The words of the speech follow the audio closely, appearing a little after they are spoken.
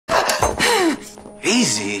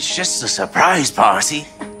Easy, it's just a surprise party.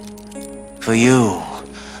 For you,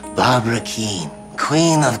 Barbara Keene,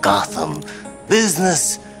 Queen of Gotham.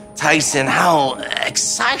 Business, Tyson, how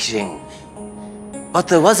exciting. But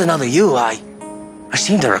there was another you, I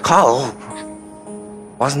seem to recall.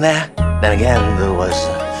 Wasn't there? Then again, there was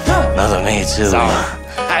another me, too. So,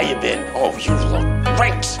 how you been? Oh, you look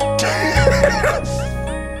great.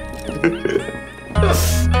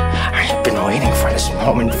 I've been waiting for this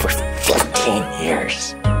moment for 15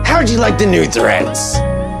 years. How'd you like the new threads?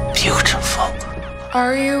 Beautiful.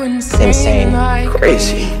 Are you insane?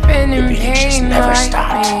 Crazy. The beating just never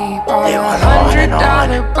stopped. They went on and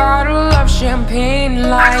on. Bottle of champagne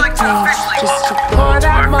like me, just to pour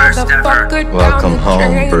that motherfucker down. Welcome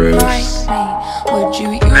home, Bruce. Would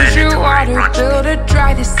you use your water bill to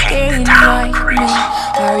dry the stain like me?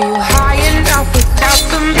 Are you high enough without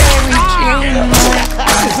the Mary Jane?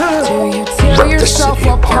 Do you tear yourself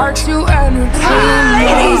apart to entertain me?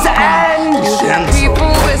 Ladies and People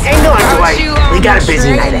ain't no way. We got a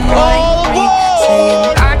busy night ahead.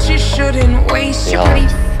 Saying that you shouldn't waste your pretty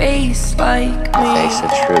face like me. Face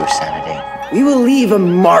of true sanity. We will leave a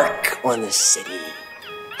mark on the city.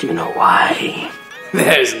 Do you know why?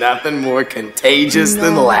 There's nothing more contagious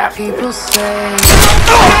than laughter. People say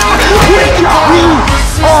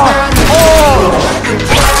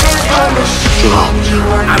I'm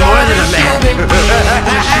more than a man.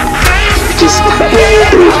 Just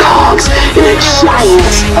three cogs in a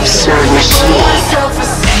giant, absurd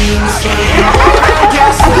machine.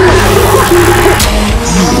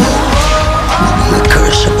 The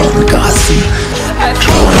curse upon Gotham,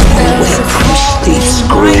 drawing away from sleep,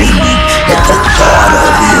 screaming at the thought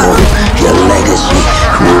of you. Your legacy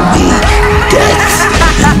will be death.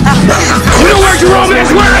 You know where Jerome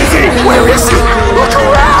is? Where is he? Where is he? Look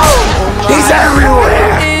around. He's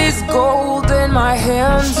everywhere. is gold in my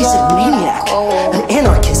hands. He's a maniac, an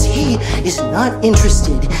anarchist. He is not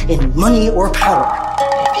interested in money or power.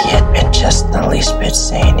 If he had been just the least bit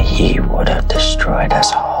sane, he would have destroyed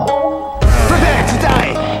us all. Prepare to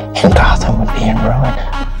die. And Gotham would be in ruin.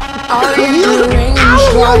 Are you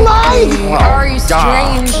deranged like me? Are you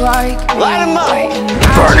strange like me? Light him up.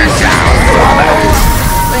 Burn it down,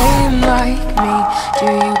 Fame like me? Do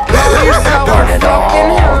you blow yourself burn it all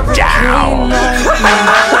fucking down. like me?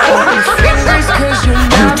 Fingers 'cause you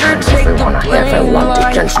never take the Everyone I ever blame loved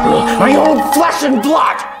like against me, me. my own flesh and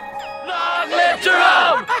blood. Long live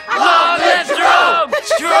Jerome! Long live Jerome!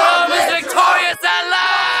 Jerome is victorious at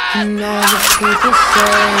last! Now the people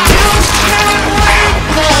say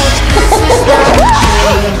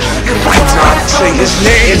Say his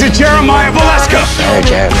name. Is it Jeremiah Valeska? There,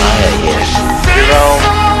 Jeremiah here. Jerome,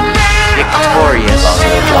 victorious.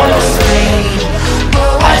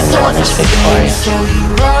 I'm the one who's victorious.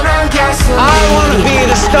 I want to be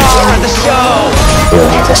the star of the show. You'll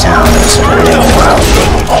hear the sounds of a new world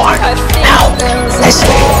being born. Now, listen.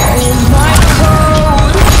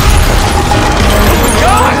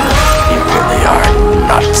 God, you really are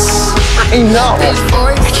nuts. I know.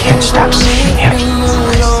 I can't stop seeing you.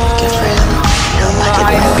 Good for him. He'll like it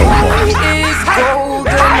when we more. is gold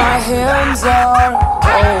and my hands are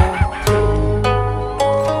cold.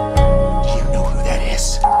 You know who that is?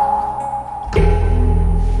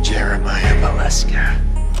 Jeremiah Valeska.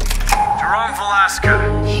 Jerome Valeska,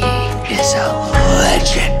 He is a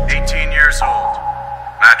legend. 18 years old.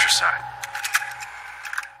 Matricide.